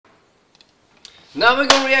Now we're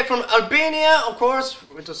gonna react from Albania, of course,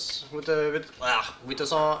 with the song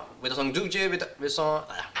Duje,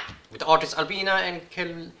 with the artist Albina and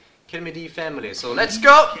Kelmendi family. So let's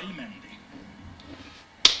go.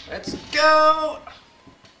 Let's go.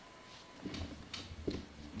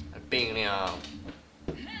 Albania.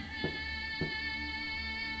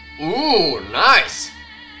 Ooh, nice.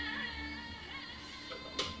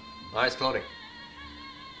 Nice clothing.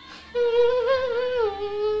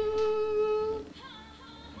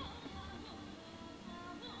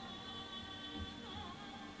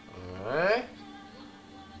 Alright.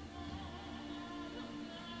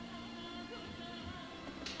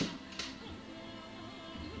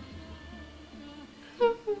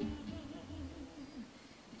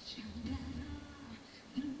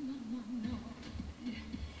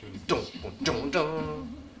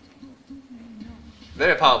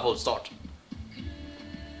 Very powerful start.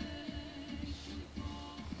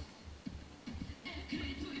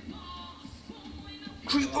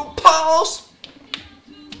 Creeper pause.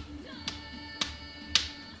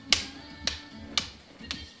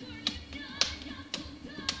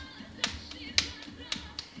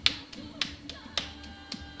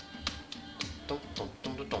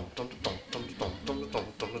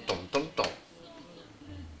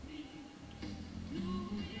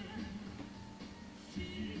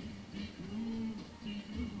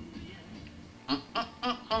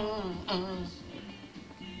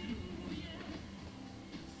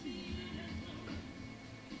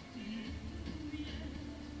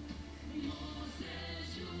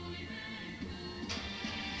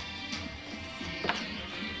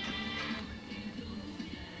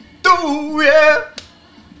 Duje!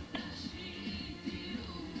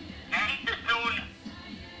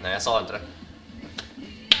 Nej, jag sa inte det.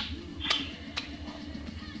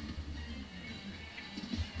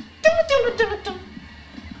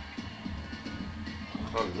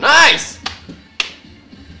 Oh, nice!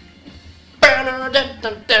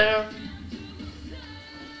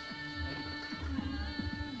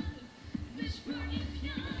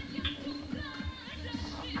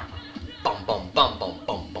 Bum bum bum bum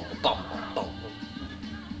bum bum bum bum.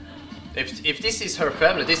 If this is her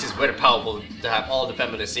family, this is very powerful to have all the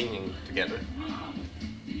family singing together.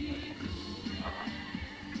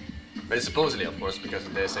 But it's supposedly, of course, because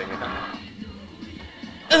they're singing.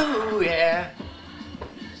 Oh yeah.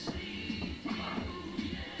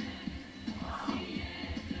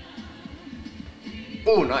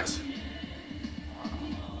 Oh, nice.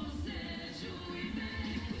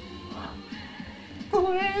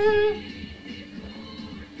 Oh yeah.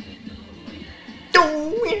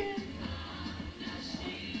 Oh yeah.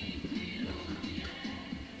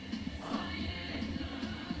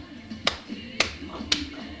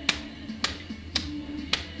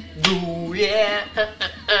 Oh yeah.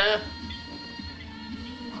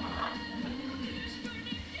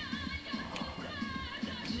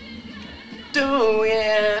 Do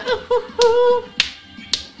yeah.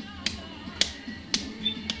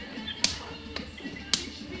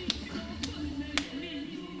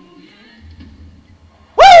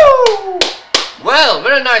 Woo! Well,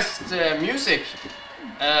 very nice music.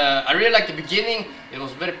 I really like the beginning. It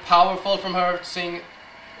was very powerful from her to sing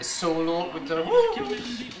a solo with the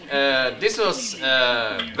this was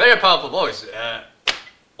very powerful voice.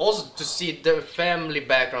 Also to see the family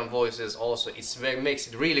background voices also, makes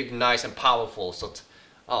it really nice and powerful. So,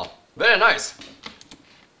 oh, very nice.